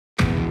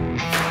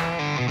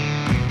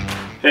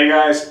Hey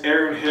guys,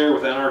 Aaron here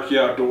with Anarchy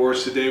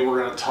Outdoors. Today we're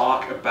going to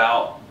talk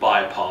about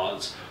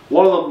bipods.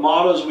 One of the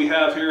mottos we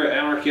have here at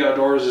Anarchy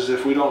Outdoors is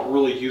if we don't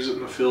really use it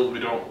in the field, we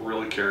don't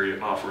really carry it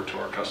and offer it to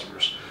our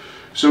customers.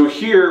 So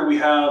here we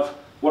have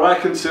what I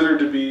consider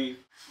to be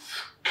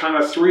kind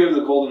of three of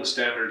the golden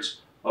standards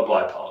of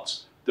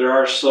bipods. There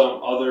are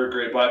some other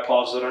great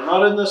bipods that are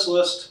not in this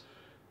list.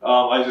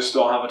 I just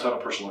don't have a ton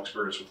of personal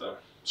experience with them.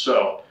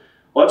 So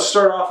let's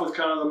start off with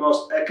kind of the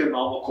most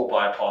economical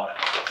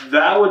bipod.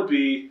 That would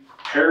be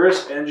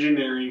Harris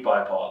Engineering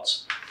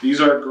bipods.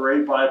 These are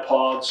great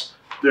bipods.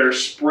 They're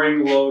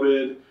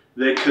spring-loaded.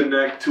 They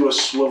connect to a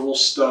swivel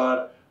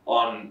stud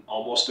on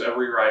almost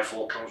every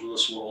rifle. Comes with a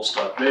swivel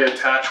stud. They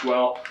attach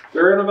well.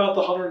 They're in about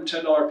the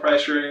 $110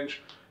 price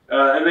range,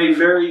 and they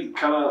vary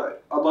kind of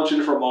a bunch of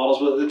different models,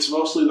 but it's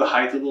mostly the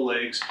height of the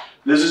legs.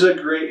 This is a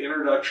great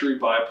introductory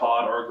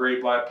bipod or a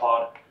great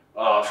bipod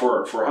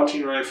for a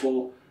hunting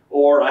rifle.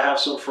 Or I have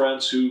some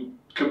friends who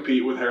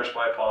compete with Harris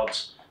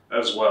bipods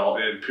as well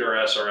in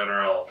PRS or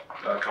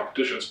NRL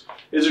competitions.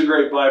 It's a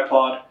great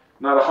bipod,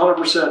 not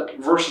 100%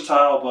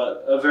 versatile,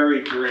 but a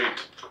very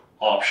great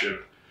option.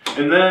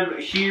 And then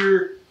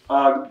here,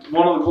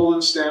 one of the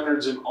golden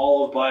standards in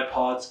all of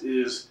bipods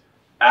is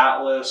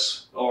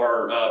Atlas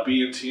or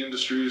B&T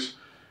Industries.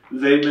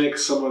 They make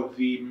some of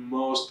the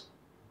most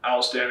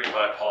outstanding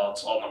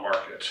bipods on the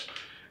market.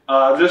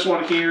 This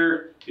one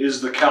here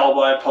is the Cal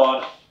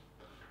bipod.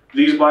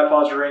 These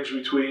bipods range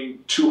between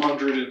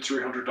 $200 and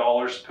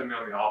 $300 depending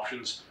on the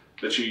options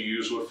that you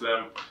use with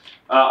them.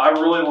 I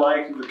really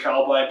like the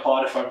Cal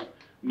bipod if I'm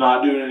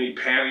not doing any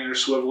panning or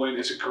swiveling.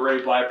 It's a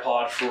great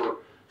bipod for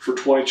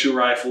 22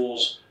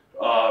 rifles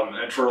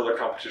and for other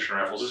competition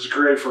rifles. It's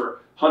great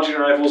for hunting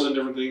rifles and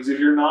different things. If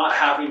you're not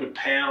having to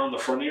pan on the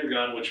front of your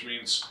gun, which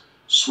means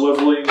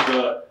swiveling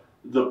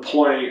the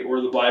point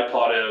where the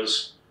bipod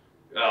is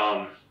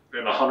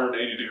in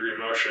 180-degree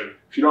motion,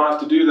 if you don't have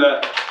to do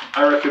that,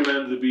 I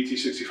recommend the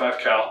BT65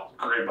 Cal,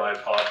 great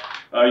bipod.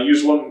 I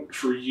used one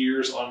for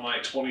years on my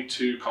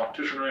 22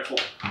 competition rifle.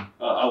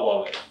 I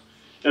love it.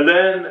 And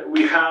then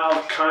we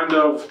have kind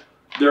of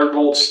their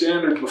gold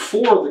standard.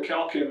 Before the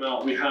Cal came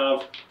out, we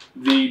have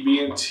the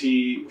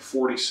B&T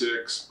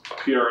 46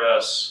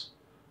 PRS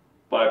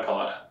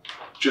bipod.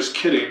 Just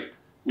kidding.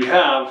 We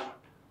have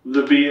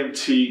the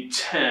B&T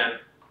 10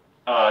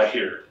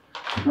 here,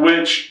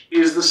 which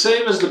is the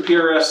same as the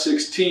PRS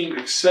 16,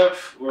 it's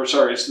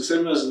the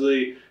same as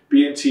the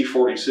B&T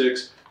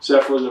 46,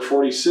 except for the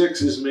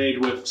 46 is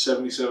made with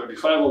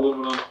 7075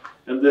 aluminum,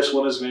 and this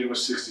one is made with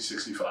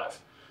 6065.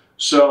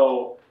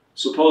 So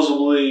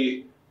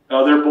supposedly,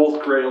 they're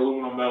both great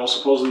aluminum metal.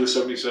 Supposedly the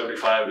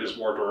 7075 is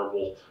more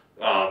durable.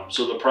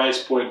 So the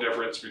price point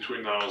difference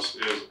between those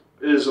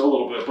is a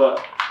little bit,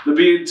 but the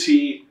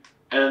B&T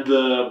and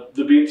the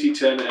B&T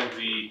 10 and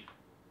the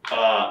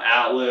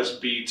Atlas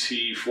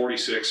BT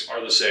 46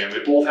 are the same. They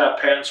both have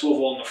pan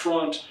swivel on the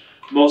front.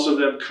 Most of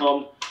them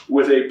come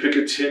with a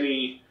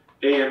Picatinny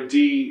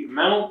AMD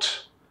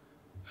mount,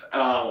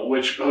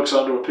 which hooks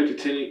onto a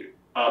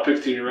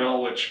Picatinny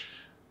rail, which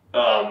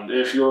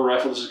if your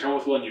rifle doesn't come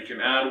with one, you can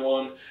add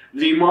one.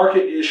 The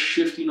market is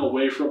shifting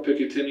away from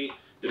Picatinny.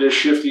 It is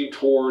shifting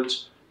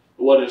towards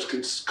what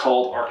is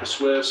called Arca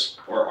Swiss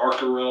or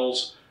Arca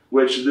rails,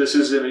 which this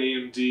is an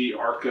AMD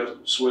Arca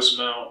Swiss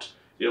mount.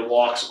 It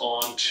locks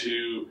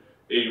onto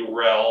a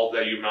rail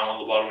that you mount on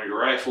the bottom of your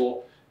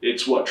rifle.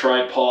 It's what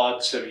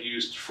tripods have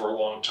used for a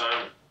long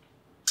time.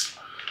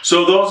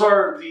 So those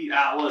are the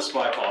Atlas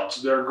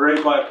bipods. They're great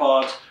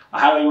bipods. I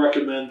highly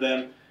recommend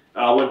them.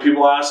 When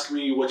people ask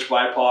me which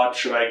bipod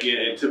should I get,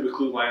 it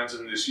typically lands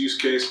in this use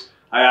case.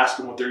 I ask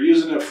them what they're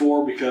using it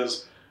for,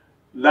 because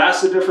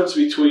that's the difference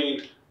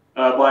between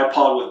a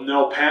bipod with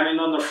no panning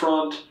on the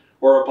front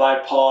or a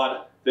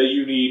bipod that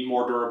you need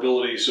more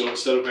durability. So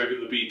instead of maybe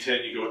the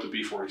B10, you go with the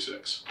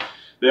B46.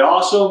 They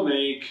also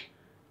make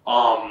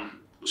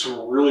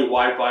some really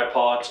wide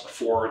bipods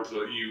for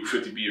the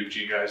U50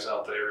 BMG guys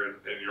out there and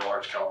your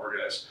large caliber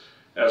guys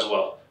as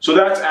well. So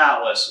that's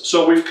Atlas.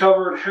 So we've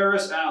covered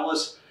Harris,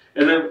 Atlas,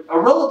 and then a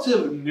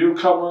relative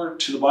newcomer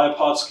to the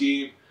bipod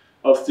scheme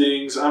of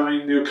things. I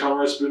mean,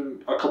 newcomer, it's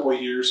been a couple of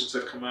years since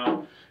they've come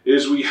out,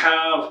 is we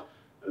have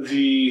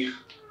the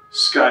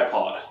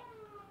SkyPod.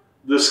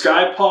 The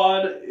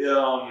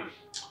SkyPod,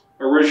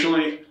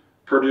 originally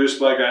produced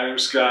by a guy named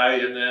Sky,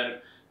 and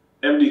then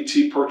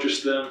MDT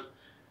purchased them.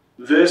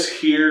 This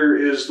here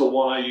is the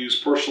one I use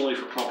personally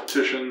for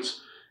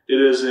competitions.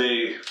 It is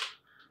a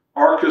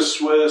Arca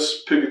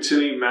Swiss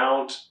Picatinny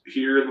mount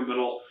here in the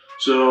middle.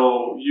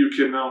 So you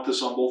can mount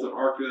this on both an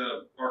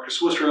Arca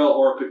Swiss rail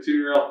or a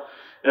Picatinny rail.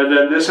 And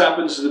then this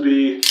happens to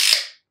be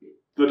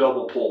the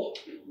double pull.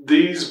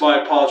 These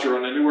bipods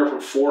run anywhere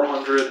from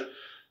 $400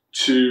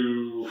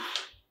 to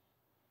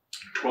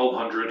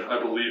 $1,200,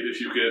 I believe,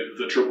 if you get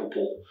the triple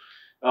pull.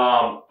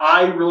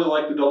 I really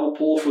like the double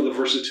pull for the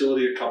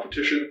versatility in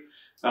competition.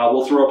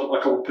 We'll throw up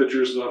a couple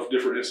pictures of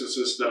different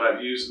instances that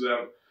I've used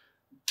them.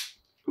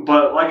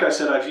 But like I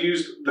said, I've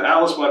used the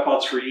Atlas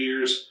bipods for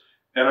years,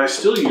 and I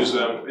still use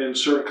them in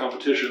certain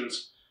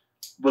competitions.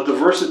 But the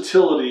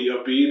versatility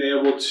of being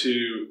able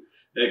to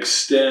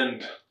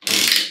extend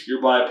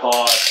your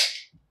bipod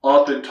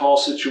up in tall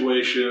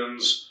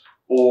situations,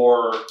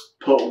 or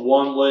put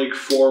one leg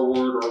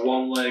forward or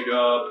one leg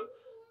up,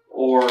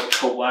 or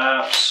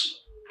collapse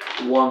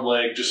one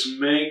leg, just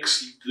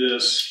makes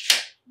this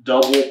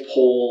double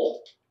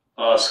pole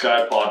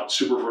SkyPod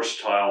super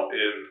versatile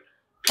in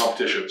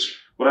competitions.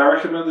 Would I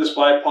recommend this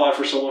bipod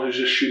for someone who's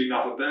just shooting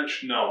off a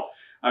bench? No.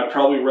 I'd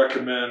probably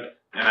recommend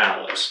an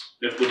Atlas.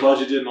 If the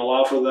budget didn't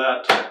allow for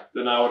that,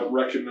 then I would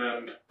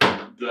recommend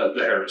the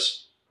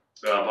Harris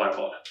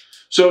bipod.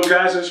 So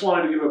guys, I just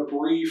wanted to give a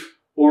brief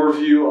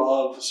overview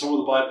of some of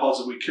the bipods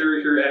that we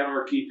carry here at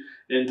Anarchy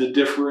and the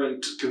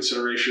different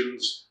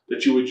considerations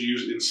that you would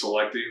use in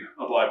selecting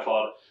a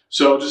bipod.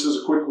 So just as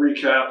a quick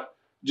recap,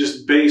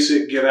 just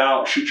basic, get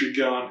out, shoot your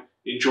gun,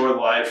 enjoy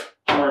life,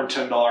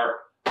 $110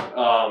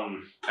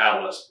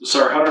 Atlas.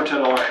 Sorry,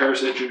 $110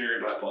 Harris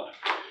Engineering bipod.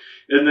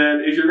 And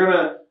then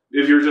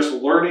if you're just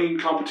learning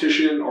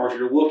competition, or if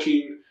you're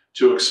looking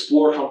to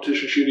explore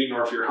competition shooting,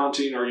 or if you're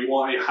hunting, or you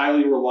want a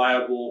highly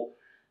reliable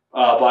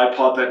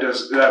bipod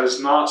that is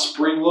not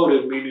spring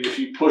loaded, meaning if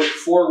you push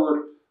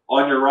forward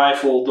on your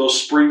rifle,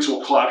 those springs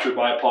will collapse your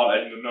bipod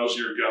and the nose of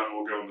your gun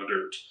will go in the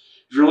dirt.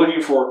 If you're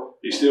looking for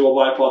a stable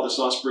bipod that's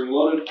not spring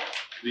loaded,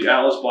 the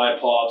Atlas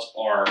bipods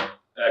are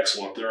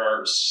excellent. There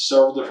are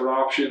several different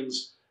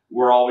options.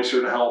 We're always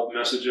here to help.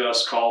 Message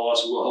us, call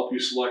us. We'll help you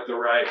select the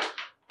right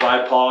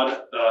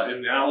bipod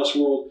in the Atlas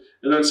world.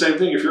 And then same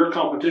thing, if you're a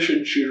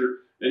competition shooter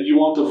and you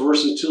want the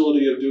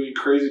versatility of doing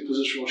crazy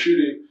positional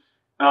shooting,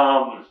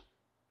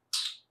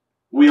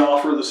 we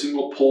offer the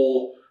single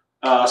pole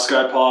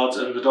SkyPods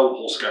and the double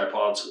pole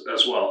SkyPods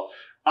as well.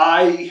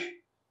 I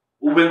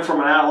went from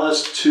an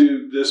Atlas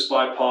to this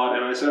bipod,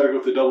 and I decided to go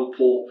with the double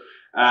pole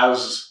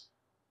as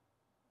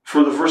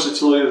for the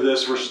versatility of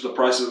this versus the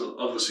price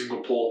of the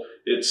single pole.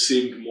 It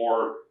seemed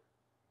more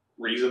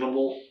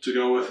reasonable to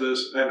go with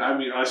this. And I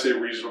mean, I say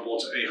reasonable,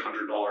 it's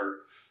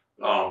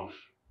 $800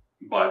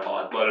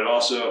 bipod, but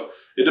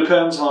it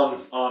depends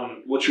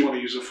on what you want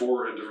to use it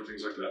for and different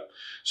things like that.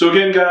 So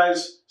again,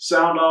 guys,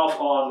 sound off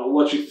on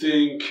what you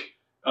think,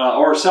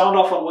 or sound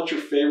off on what's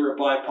your favorite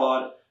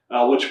bipod,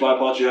 which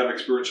bipods you have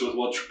experience with,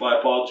 which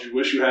bipods you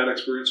wish you had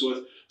experience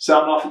with.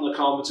 Sound off in the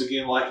comments.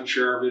 Again, like and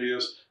share our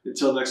videos.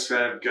 Until next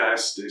time,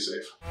 guys, stay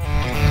safe.